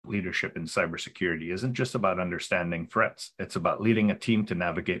leadership in cybersecurity isn't just about understanding threats. It's about leading a team to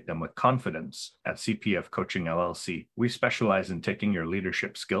navigate them with confidence. At CPF Coaching LLC, we specialize in taking your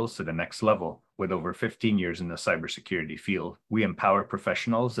leadership skills to the next level. With over 15 years in the cybersecurity field, we empower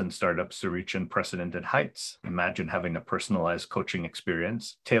professionals and startups to reach unprecedented heights. Imagine having a personalized coaching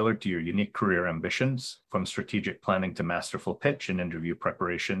experience tailored to your unique career ambitions. From strategic planning to masterful pitch and interview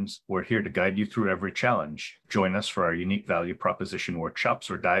preparations, we're here to guide you through every challenge. Join us for our unique value proposition workshops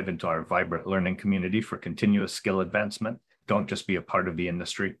or dive into our vibrant learning community for continuous skill advancement. Don't just be a part of the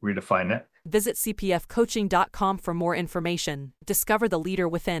industry, redefine it. Visit cpfcoaching.com for more information. Discover the leader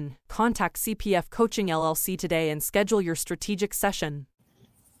within. Contact CPF Coaching LLC today and schedule your strategic session.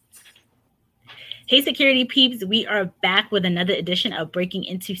 Hey, security peeps, we are back with another edition of Breaking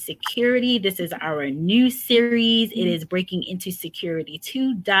Into Security. This is our new series. It is Breaking Into Security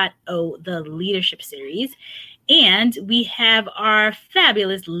 2.0, the leadership series. And we have our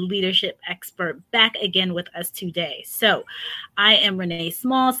fabulous leadership expert back again with us today. So I am Renee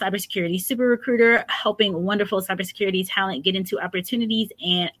Small, cybersecurity super recruiter, helping wonderful cybersecurity talent get into opportunities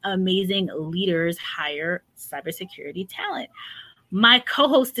and amazing leaders hire cybersecurity talent. My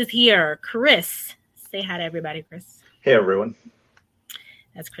co-host is here, Chris. Say hi to everybody, Chris. Hey, everyone.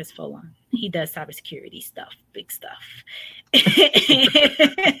 That's Chris Folon. He does cybersecurity stuff, big stuff. He's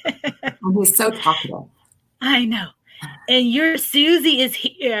so talkative. I know. And your Susie is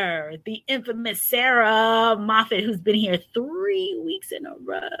here, the infamous Sarah Moffat, who's been here 3 weeks in a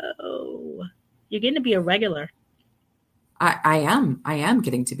row. You're getting to be a regular. I am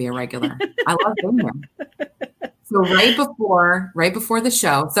getting to be a regular. I love being here. So right before the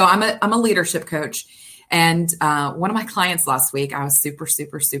show, so I'm a leadership coach, and one of my clients last week, I was super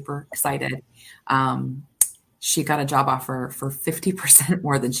excited. She got a job offer for 50%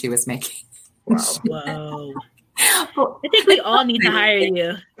 more than she was making. Wow. Whoa. I think we all need to hire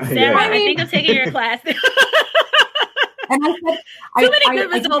you. Sarah, yeah. I think I'm taking your class. And I said, too many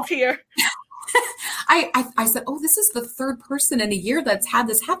good results here. I said, oh, this is the third person in a year that's had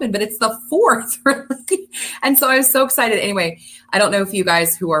this happen, but it's the fourth. And so I was so excited. Anyway, I don't know if you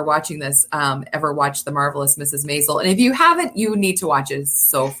guys who are watching this ever watched The Marvelous Mrs. Maisel. And if you haven't, you need to watch it. It's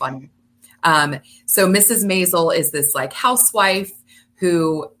so funny. So Mrs. Maisel is this like housewife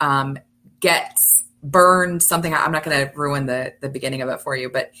who gets burned. Something, I'm not going to ruin the beginning of it for you,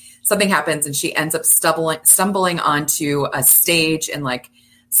 but something happens and she ends up stumbling onto a stage in like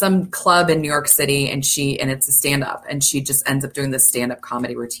some club in New York City, and it's a stand-up, and she just ends up doing this stand-up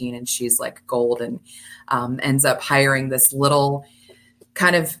comedy routine, and she's like gold, and ends up hiring this little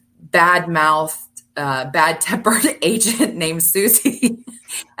kind of bad-mouthed, bad-tempered agent named Susie.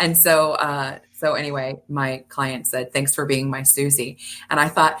 And so anyway, my client said, thanks for being my Susie. And I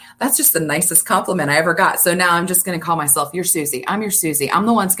thought, that's just the nicest compliment I ever got. So now I'm just going to call myself your Susie. I'm your Susie. I'm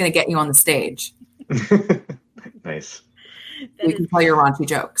the one that's going to get you on the stage. Nice. We can tell your raunchy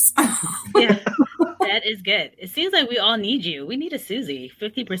jokes. Yeah, that is good. It seems like we all need you. We need a Susie.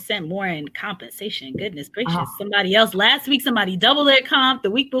 50% more in compensation. Goodness gracious. Oh. Somebody else last week, somebody doubled their comp.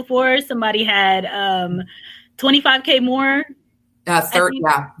 The week before, somebody had $25K more.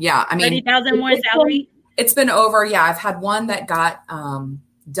 Yeah. I mean, 30,000 more salary. It's been over. Yeah, I've had one that got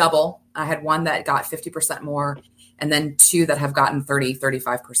double. I had one that got 50% more, and then two that have gotten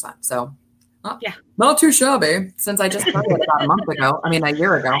 35%. So. Yeah, not too shabby since I just started about a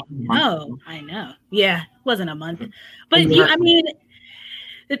year ago. I know. Yeah, it wasn't a month. But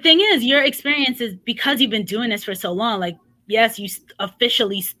the thing is, your experience is because you've been doing this for so long, like, yes, you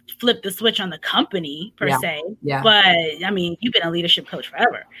officially flipped the switch on the company per se. Yeah. But I mean, you've been a leadership coach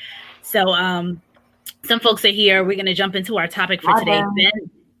forever. So some folks are here. We're going to jump into our topic for today. Ben,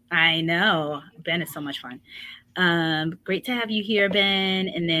 I know. Ben is so much fun. Great to have you here, Ben.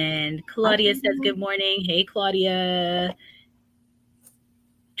 And then Claudia says good morning. Hey, Claudia.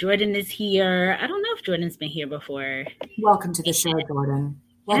 Jordan is here. I don't know if Jordan's been here before. Welcome to the show, Jordan.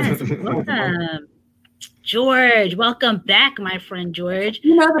 Yes, welcome. George, welcome back, my friend George.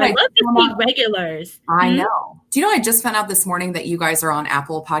 You know that I love to see regulars. I know. Do you know I just found out this morning that you guys are on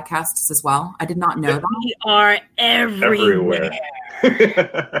Apple Podcasts as well? I did not know that. We are everywhere.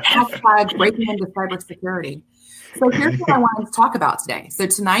 Hashtag breaking into cybersecurity. So here's what I wanted to talk about today. So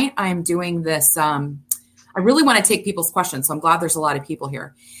tonight I'm doing this. I really want to take people's questions. So I'm glad there's a lot of people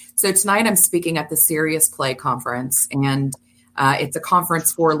here. So tonight I'm speaking at the Serious Play conference, and it's a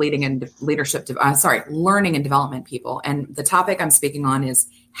conference for learning and development people. And the topic I'm speaking on is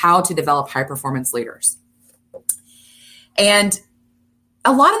how to develop high performance leaders. And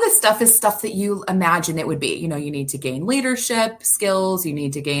a lot of this stuff is stuff that you imagine it would be. You need to gain leadership skills. You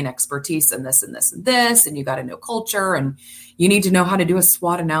need to gain expertise in this and this and this. And you got to know culture, and you need to know how to do a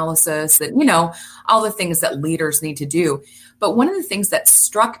SWOT analysis, and, all the things that leaders need to do. But one of the things that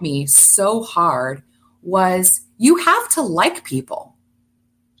struck me so hard was you have to like people.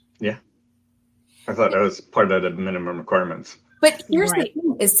 Yeah. I thought that was part of the minimum requirements. But here's the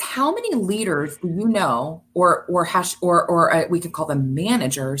thing: is how many leaders do you know, or we could call them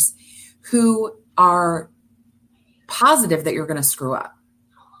managers, who are positive that you're going to screw up?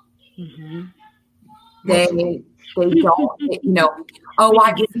 Mm-hmm. They don't,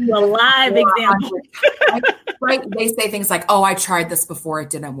 I give you a live example. Right? They say things like, "Oh, I tried this before; it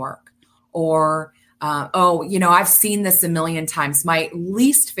didn't work," or I've seen this a million times. My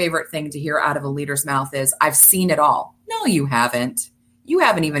least favorite thing to hear out of a leader's mouth is, "I've seen it all." No, you haven't. You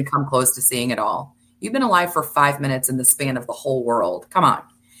haven't even come close to seeing it all. You've been alive for 5 minutes in the span of the whole world. Come on.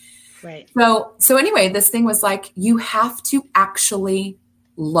 Right. So anyway, this thing was like, you have to actually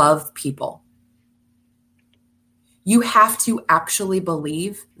love people. You have to actually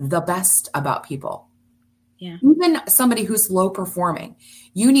believe the best about people. Yeah. Even somebody who's low performing,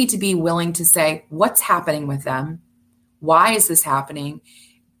 you need to be willing to say, what's happening with them? Why is this happening?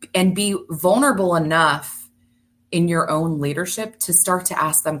 And be vulnerable enough in your own leadership to start to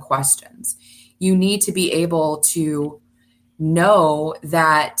ask them questions. You need to be able to know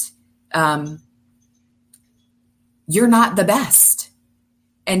that you're not the best,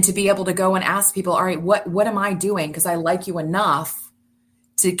 and to be able to go and ask people, all right, what am I doing? Because I like you enough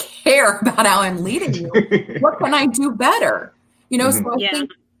to care about how I'm leading you. What can I do better? So I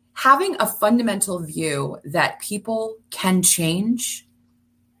think having a fundamental view that people can change,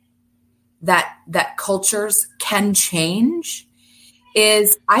 that cultures can change,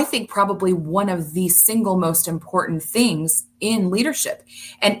 is, I think, probably one of the single most important things in leadership.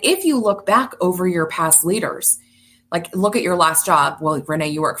 And if you look back over your past leaders, like look at your last job. Well, Renee,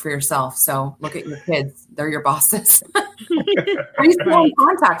 you work for yourself. So look at your kids. They're your bosses. Are you still in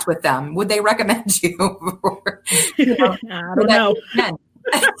contact with them? Would they recommend you? I don't know.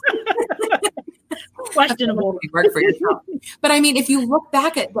 Questionable. Work for yourself. But I mean, if you look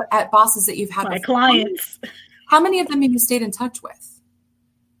back at bosses that you've had, my clients, how many of them have you stayed in touch with?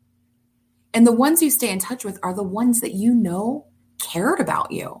 And the ones you stay in touch with are the ones that cared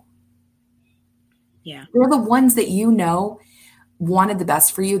about you. Yeah. They're the ones that wanted the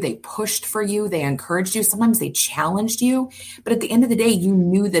best for you. They pushed for you. They encouraged you. Sometimes they challenged you. But at the end of the day, you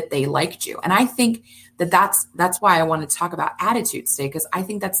knew that they liked you. And I think that's why I want to talk about attitudes today, because I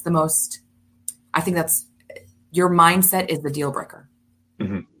think that's your mindset is the deal breaker.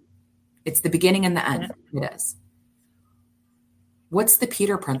 Mm-hmm. It's the beginning and the end. Yeah. It is. What's the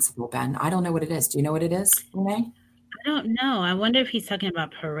Peter principle, Ben? I don't know what it is. Do you know what it is, Renee? I don't know. I wonder if he's talking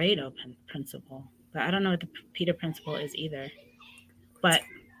about Pareto principle. But I don't know what the Peter principle is either. But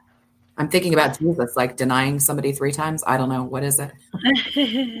I'm thinking about Jesus, like denying somebody 3 times. I don't know. What is it?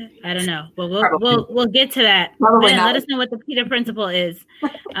 I don't know. But we'll get to that. Ben, let us know what the Peter principle is.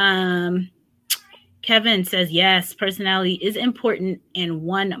 Kevin says, yes, personality is important and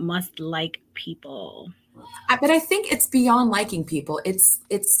one must like people. But I think it's beyond liking people. It's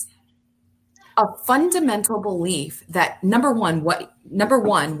a fundamental belief that number one,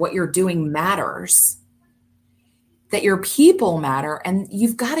 what you're doing matters, that your people matter, and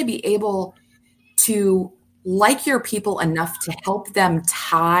you've got to be able to like your people enough to help them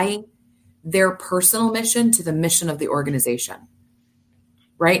tie their personal mission to the mission of the organization,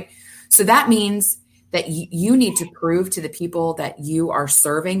 right? So that means that you need to prove to the people that you are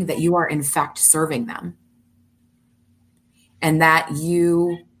serving that you are in fact serving them, and that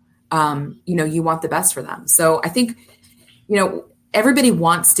you want the best for them. So I think, everybody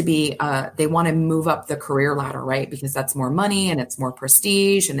wants to be, they want to move up the career ladder, right? Because that's more money and it's more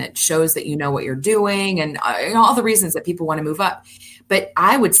prestige and it shows that you know what you're doing and all the reasons that people want to move up. But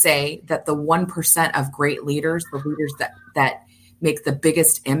I would say that the 1% of great leaders, the leaders that make the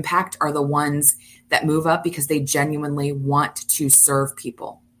biggest impact, are the ones that move up because they genuinely want to serve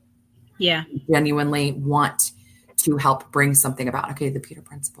people. Yeah. Genuinely want to help bring something about. Okay, the Peter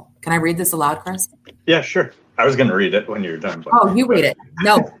principle. Can I read this aloud, Chris? Yeah, sure. I was going to read it when you're done. Oh, you read it.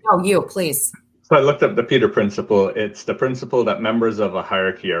 No, you, please. So I looked up the Peter principle. It's the principle that members of a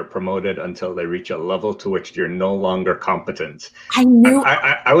hierarchy are promoted until they reach a level to which you're no longer competent. I knew.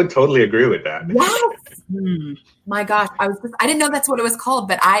 I would totally agree with that. Yes. My gosh, I didn't know that's what it was called,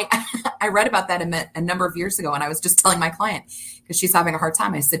 but I read about that a number of years ago, and I was just telling my client because she's having a hard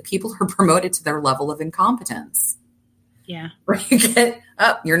time. I said people are promoted to their level of incompetence. Yeah. Where you get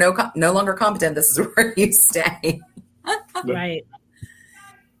up, you're no longer competent. This is where you stay. Right.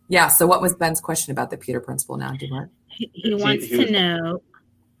 Yeah. So what was Ben's question about the Peter Principle now, Dumart? He wants to know.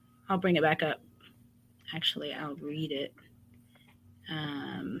 I'll bring it back up. Actually, I'll read it.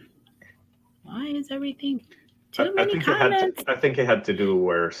 Why is everything too many comments? I think it had to do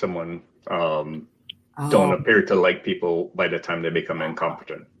where someone don't appear to like people by the time they become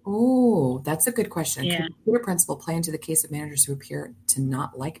incompetent. Oh, that's a good question. Yeah. Can the Peter Principle play into the case of managers who appear to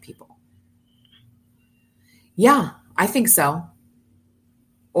not like people? Yeah, I think so.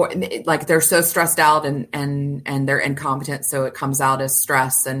 Or like they're so stressed out and they're incompetent, so it comes out as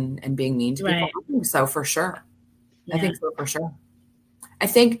stress and being mean to people. I think so for sure. Yeah. I think so for sure. I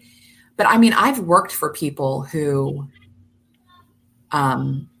think, but I mean, I've worked for people who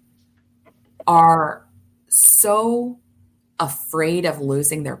are so afraid of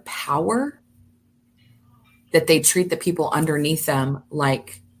losing their power that they treat the people underneath them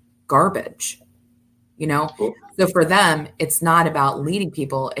like garbage. You know, so for them, it's not about leading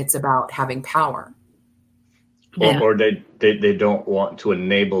people; it's about having power. Yeah. Or they don't want to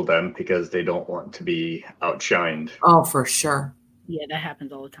enable them because they don't want to be outshined. Oh, for sure. Yeah, that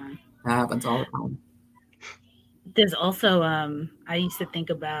happens all the time. That happens all the time. There's also, I used to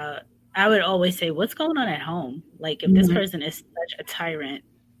think about. I would always say, "What's going on at home? Like, if this person is such a tyrant,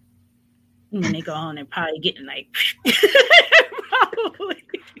 when they go home, they're probably getting like,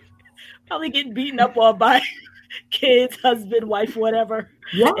 probably getting beaten up on by kids, husband, wife, whatever.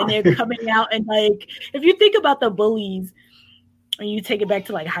 Yeah. And they're coming out and like, if you think about the bullies and you take it back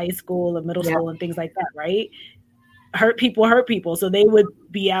to like high school and middle school and things like that, right? Hurt people. So they would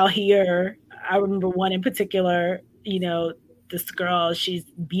be out here. I remember one in particular, you know, this girl, she's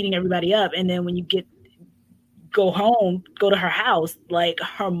beating everybody up. And then when you go to her house, like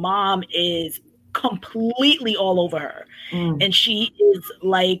her mom is completely all over her. And she is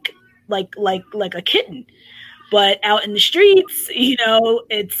like a kitten, but out in the streets, you know,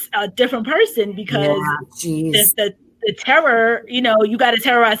 it's a different person because the terror, you know, you got to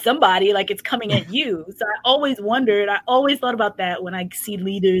terrorize somebody, like it's coming at you. So I always thought about that when I see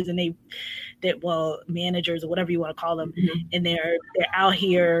leaders and managers or whatever you want to call them, and they're out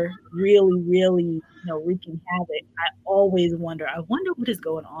here really, really, you know, wreaking havoc. I always wonder what is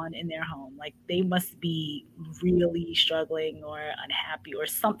going on in their home. Like they must be really struggling or unhappy or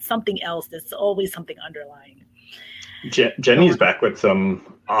something else. There's always something underlying. Jenny's back with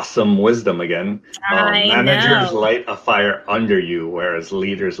some awesome wisdom again. Managers light a fire under you, whereas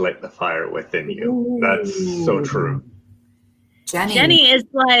leaders light the fire within you. Ooh. That's so true. Jenny is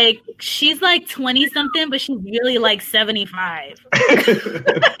like, she's like 20 something, but she's really like 75.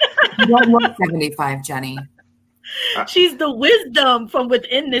 You don't look 75, Jenny. She's the wisdom from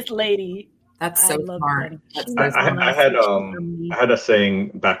within this lady. That's so smart. I had a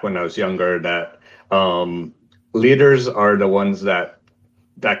saying back when I was younger that leaders are the ones that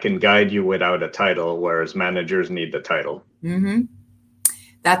can guide you without a title, whereas managers need the title. Mm-hmm.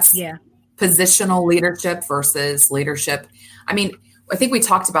 That's positional leadership versus leadership. I mean, I think we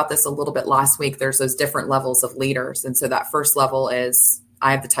talked about this a little bit last week. There's those different levels of leaders. And so that first level is,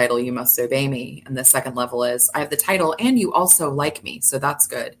 I have the title, you must obey me. And the second level is, I have the title and you also like me. So that's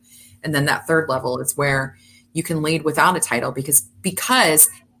good. And then that third level is where you can lead without a title because,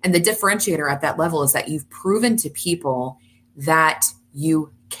 and the differentiator at that level is that you've proven to people that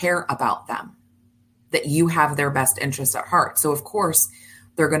you care about them, that you have their best interests at heart. So of course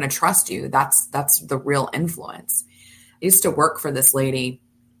they're going to trust you. That's the real influence. I used to work for this lady.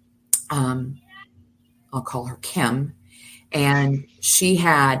 I'll call her Kim. And she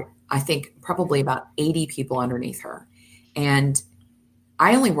had, I think, probably about 80 people underneath her. And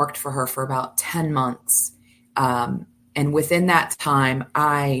I only worked for her for about 10 months. And within that time,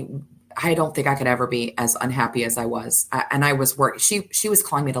 I don't think I could ever be as unhappy as I was. I was working. She was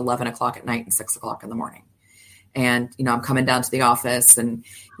calling me at 11 o'clock at night and 6 o'clock in the morning. And, you know, I'm coming down to the office and,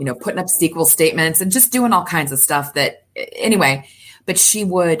 you know, putting up SQL statements and just doing all kinds of stuff that anyway, but she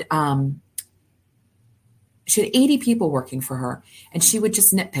had 80 people working for her and she would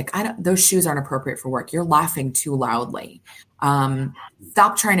just nitpick. Those shoes aren't appropriate for work. You're laughing too loudly.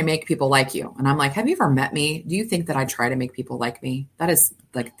 Stop trying to make people like you. And I'm like, have you ever met me? Do you think that I try to make people like me? That is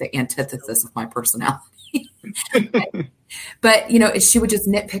like the antithesis of my personality. But, you know, she would just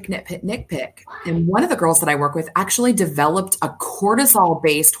nitpick. And one of the girls that I work with actually developed a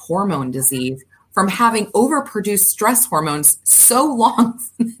cortisol-based hormone disease from having overproduced stress hormones so long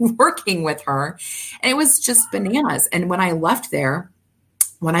working with her. And it was just bananas. And when I left,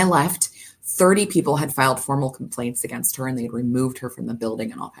 30 people had filed formal complaints against her and they had removed her from the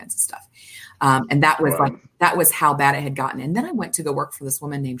building and all kinds of stuff. And that was that was how bad it had gotten. And then I went to go work for this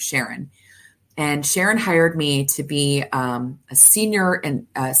woman named Sharon, And Sharon hired me to be a senior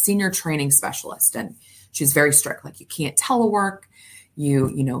training specialist. And she's very strict. Like, you can't telework.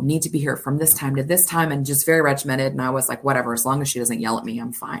 You need to be here from this time to this time, and just very regimented. And I was like, whatever, as long as she doesn't yell at me,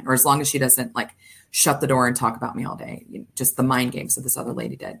 I'm fine. Or as long as she doesn't like shut the door and talk about me all day. Just the mind games that this other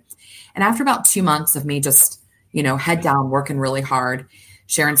lady did. And after about 2 months of me just, head down, working really hard,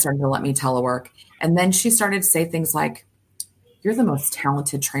 Sharon started to let me telework. And then she started to say things like, you're the most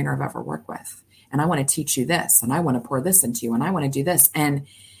talented trainer I've ever worked with. And I want to teach you this, and I want to pour this into you, and I want to do this. And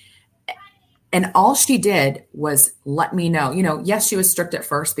all she did was let me know, yes, she was strict at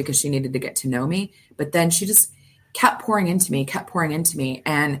first because she needed to get to know me, but then she just kept pouring into me.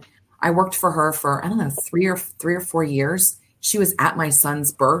 And I worked for her for, I don't know, 3 or 4 years. She was at my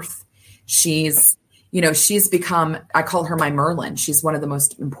son's birth. She's become, I call her my Merlin. She's one of the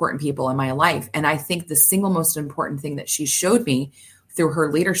most important people in my life. And I think the single most important thing that she showed me through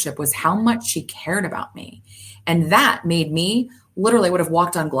her leadership was how much she cared about me. And that made me literally would have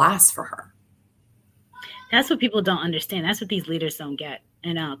walked on glass for her. That's what people don't understand. That's what these leaders don't get.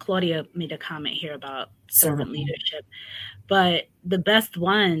 And Claudia made a comment here about servant leadership. But the best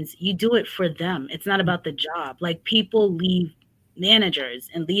ones, you do it for them. It's not about the job. Like, people leave managers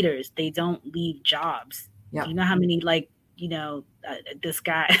and leaders. They don't leave jobs. Yep. You know how many, this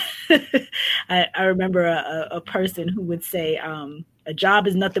guy, I remember a person who would say, a job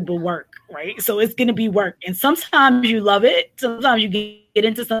is nothing but work, right? So it's going to be work. And sometimes you love it. Sometimes you get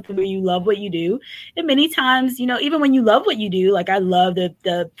into something where you love what you do. And many times, even when you love what you do, like I love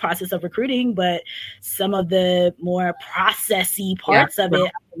the process of recruiting, but some of the more processy parts of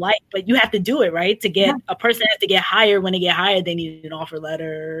it, but you have to do it, right? To get a person has to get hired. When they get hired, they need an offer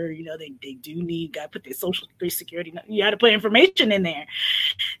letter. They do need, got to put their social security. You got to put information in there.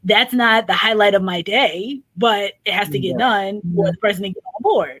 That's not the highlight of my day, but it has to get done for the person to get on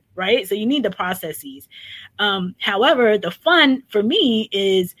board, right? So you need the processes. However, the fun for me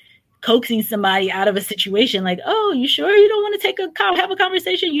is coaxing somebody out of a situation like, oh, you sure you don't want to have a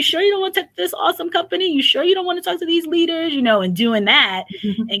conversation? You sure you don't want to take this awesome company? You sure you don't want to talk to these leaders? And doing that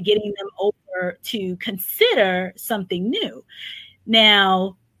and getting them over to consider something new.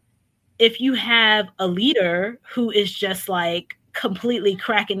 Now, if you have a leader who is just like completely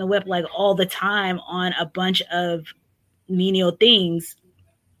cracking the whip like all the time on a bunch of menial things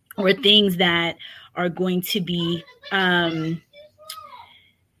or things that are going to be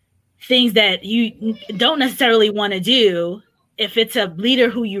things that you don't necessarily want to do, if it's a leader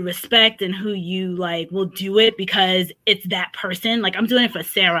who you respect and who you like will do it because it's that person. Like, I'm doing it for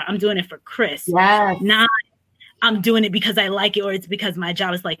Sarah. I'm doing it for Chris. Yes. Not I'm doing it because I like it or it's because my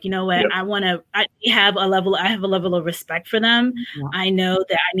job is like, you know what, I have a level of respect for them. Yeah. I know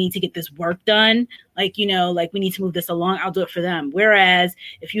that I need to get this work done. Like, we need to move this along. I'll do it for them. Whereas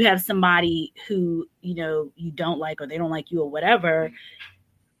if you have somebody who, you don't like, or they don't like you or whatever,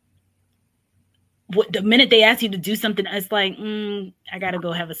 the minute they ask you to do something, it's like, I got to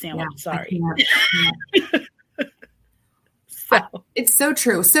go have a sandwich. Yeah, sorry. It's so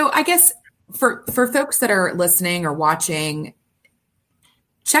true. So I guess for folks that are listening or watching,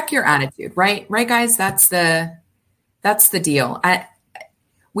 check your attitude, right? Right, guys? That's the deal.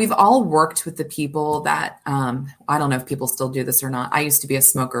 We've all worked with the people that, I don't know if people still do this or not. I used to be a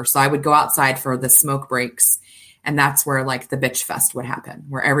smoker. So I would go outside for the smoke breaks. And that's where like the bitch fest would happen,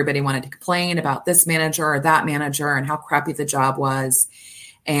 where everybody wanted to complain about this manager or that manager and how crappy the job was.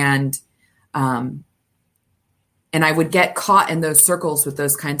 And I would get caught in those circles with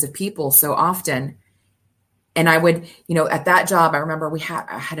those kinds of people so often. And I would, at that job, I remember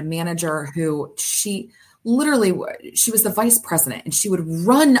I had a manager who she was the vice president, and she would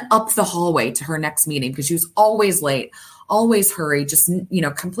run up the hallway to her next meeting because she was always late, always hurry, just,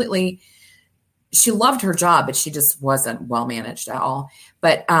 completely. She loved her job, but she just wasn't well managed at all.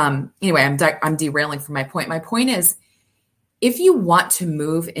 But anyway, I'm derailing from my point. My point is, if you want to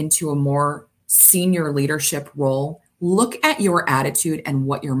move into a more senior leadership role, look at your attitude and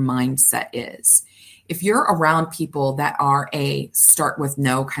what your mindset is. If you're around people that are start with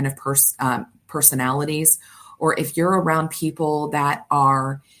no kind of personalities, or if you're around people that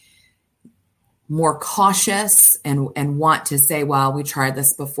are more cautious and want to say, well, we tried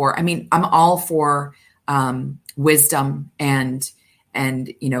this before. I mean, I'm all for wisdom and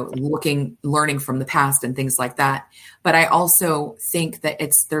learning from the past and things like that. But I also think that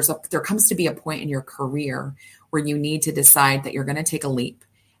there comes to be a point in your career where you need to decide that you're going to take a leap,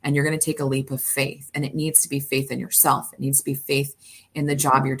 and you're going to take a leap of faith. And it needs to be faith in yourself. It needs to be faith in the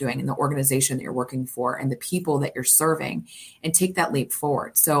job you're doing, in the organization that you're working for, and the people that you're serving, and take that leap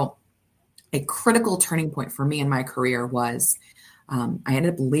forward. So a critical turning point for me in my career was I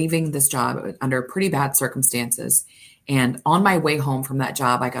ended up leaving this job under pretty bad circumstances. And on my way home from that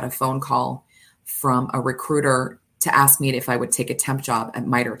job, I got a phone call from a recruiter to ask me if I would take a temp job at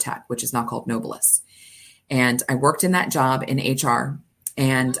Miter Tech, which is now called Nobilis. And I worked in that job in HR,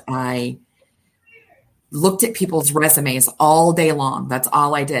 and I looked at people's resumes all day long. That's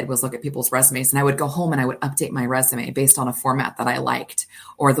all I did, was look at people's resumes. And I would go home and I would update my resume based on a format that I liked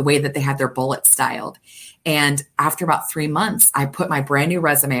or the way that they had their bullets styled. And after about 3 months, I put my brand new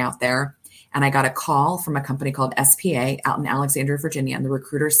resume out there, and I got a call from a company called SPA out in Alexandria, Virginia. And the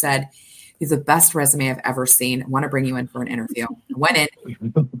recruiter said, "You're the best resume I've ever seen. I want to bring you in for an interview." I went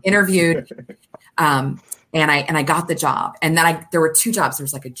in, interviewed, and I got the job. And then there were 2 jobs. There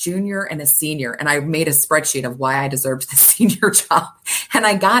was like a junior and a senior. And I made a spreadsheet of why I deserved the senior job. And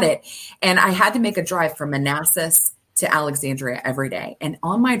I got it. And I had to make a drive from Manassas to Alexandria every day. And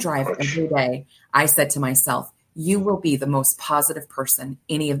on my drive every day, I said to myself, you will be the most positive person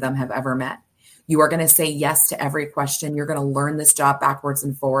any of them have ever met. You are going to say yes to every question. You're going to learn this job backwards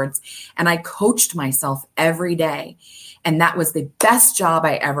and forwards. And I coached myself every day. And that was the best job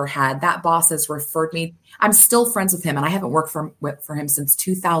I ever had. That boss has referred me. I'm still friends with him, and I haven't worked for him since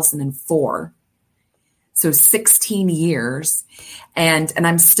 2004. So 16 years. And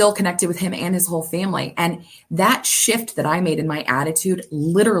I'm still connected with him and his whole family. And that shift that I made in my attitude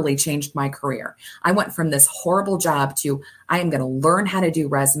literally changed my career. I went from this horrible job to, I am going to learn how to do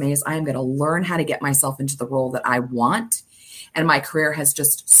resumes. I am going to learn how to get myself into the role that I want. And my career has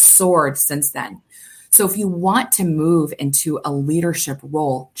just soared since then. So if you want to move into a leadership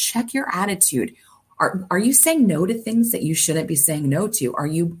role, check your attitude. Are you saying no to things that you shouldn't be saying no to? Are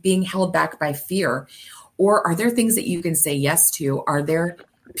you being held back by fear? Or are there things that you can say yes to? Are there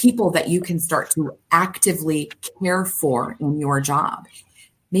people that you can start to actively care for in your job?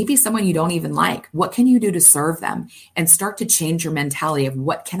 Maybe someone you don't even like. What can you do to serve them? And start to change your mentality of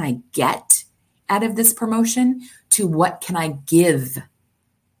what can I get out of this promotion to what can I give?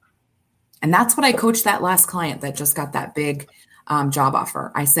 And that's what I coached that last client that just got that big job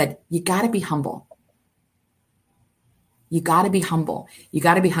offer. I said, you got to be humble. You got to be humble. You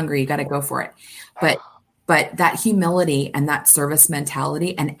got to be hungry. You got to go for it. But that humility and that service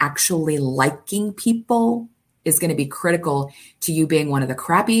mentality and actually liking people is going to be critical to you being one of the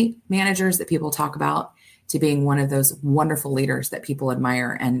crappy managers that people talk about to being one of those wonderful leaders that people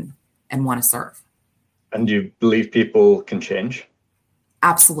admire and want to serve. And do you believe people can change?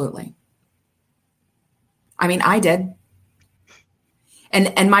 Absolutely. I mean, I did.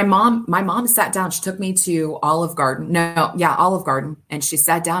 And my mom sat down. She took me to Olive Garden. Olive Garden. And she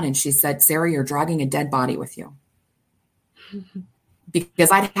sat down and she said, "Sarah, you're dragging a dead body with you." Because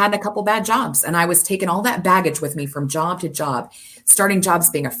I'd had a couple bad jobs and I was taking all that baggage with me from job to job, starting jobs,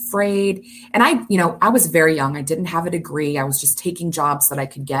 being afraid. And I was very young. I didn't have a degree. I was just taking jobs that I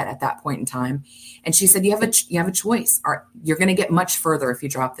could get at that point in time. And she said, you have a choice. You're going to get much further if you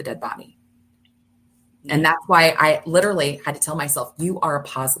drop the dead body. And that's why I literally had to tell myself, you are a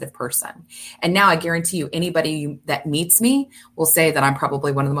positive person. And now I guarantee you, anybody that meets me will say that I'm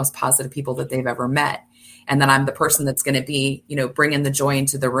probably one of the most positive people that they've ever met. And that I'm the person that's going to be, bringing the joy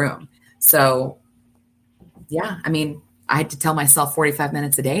into the room. So yeah, I mean, I had to tell myself 45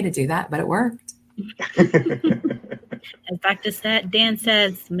 minutes a day to do that, but it worked. In fact, it's that Dan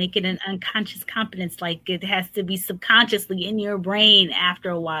says, make it an unconscious competence. Like it has to be subconsciously in your brain after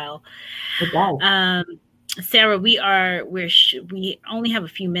a while. Sarah, we only have a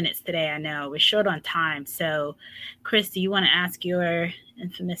few minutes today. I know we're short on time. So Chris, do you want to ask your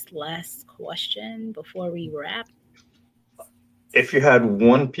infamous last question before we wrap? If you had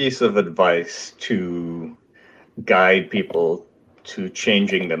one piece of advice to guide people to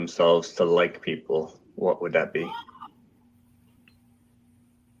changing themselves to like people, what would that be?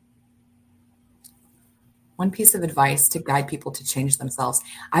 One piece of advice to guide people to change themselves.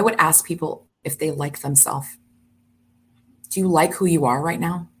 I would ask people if they like themselves. Do you like who you are right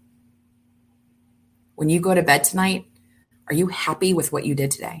now? When you go to bed tonight, are you happy with what you did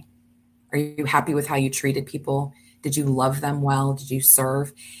today? Are you happy with how you treated people? Did you love them well? Did you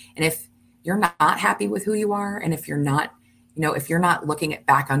serve? And if you're not happy with who you are, and if you're not, if you're not looking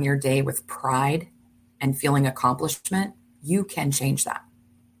back on your day with pride and feeling accomplishment, you can change that.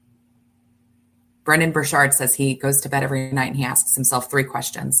 Brendan Burchard says he goes to bed every night and he asks himself 3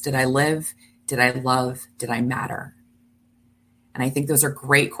 questions. Did I live? Did I love? Did I matter? And I think those are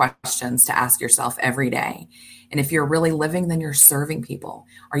great questions to ask yourself every day. And if you're really living, then you're serving people.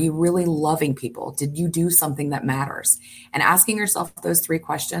 Are you really loving people? Did you do something that matters? And asking yourself those 3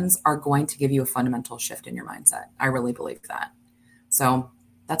 questions are going to give you a fundamental shift in your mindset. I really believe that. So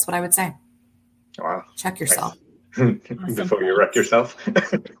that's what I would say. Wow. Check yourself. before you wreck yourself.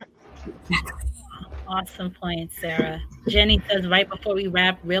 Awesome point, Sarah. Jenny says right before we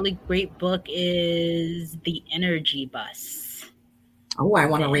wrap, really great book is The Energy Bus. Oh, I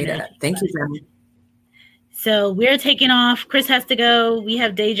want to read it. Thank you, Jenny. So we're taking off. Chris has to go. We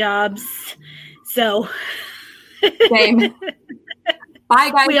have day jobs. So same.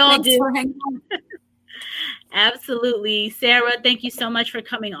 Bye, guys. We all Thanks do. for hanging on. Absolutely. Sarah, thank you so much for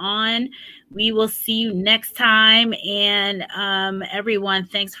coming on. We will see you next time. And everyone,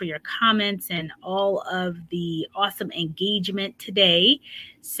 thanks for your comments and all of the awesome engagement today.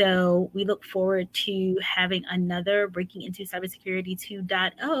 So we look forward to having another Breaking Into Cybersecurity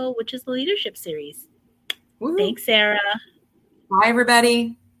 2.0, which is the leadership series. Woo-hoo. Thanks, Sarah. Bye,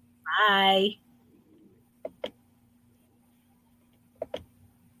 everybody. Bye.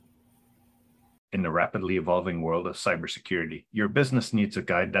 In the rapidly evolving world of cybersecurity, your business needs a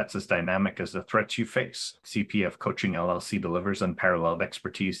guide that's as dynamic as the threats you face. CPF Coaching LLC delivers unparalleled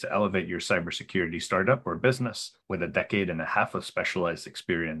expertise to elevate your cybersecurity startup or business. With a decade and a half of specialized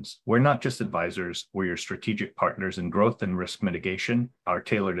experience, we're not just advisors, we're your strategic partners in growth and risk mitigation. Our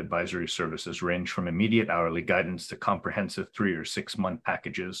tailored advisory services range from immediate hourly guidance to comprehensive 3 or 6 month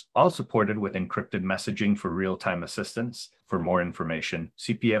packages, all supported with encrypted messaging for real-time assistance. For more information,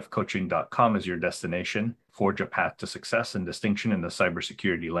 cpfcoaching.com is your destination. Forge a path to success and distinction in the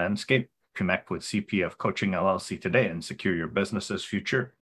cybersecurity landscape. Connect with CPF Coaching LLC today and secure your business's future.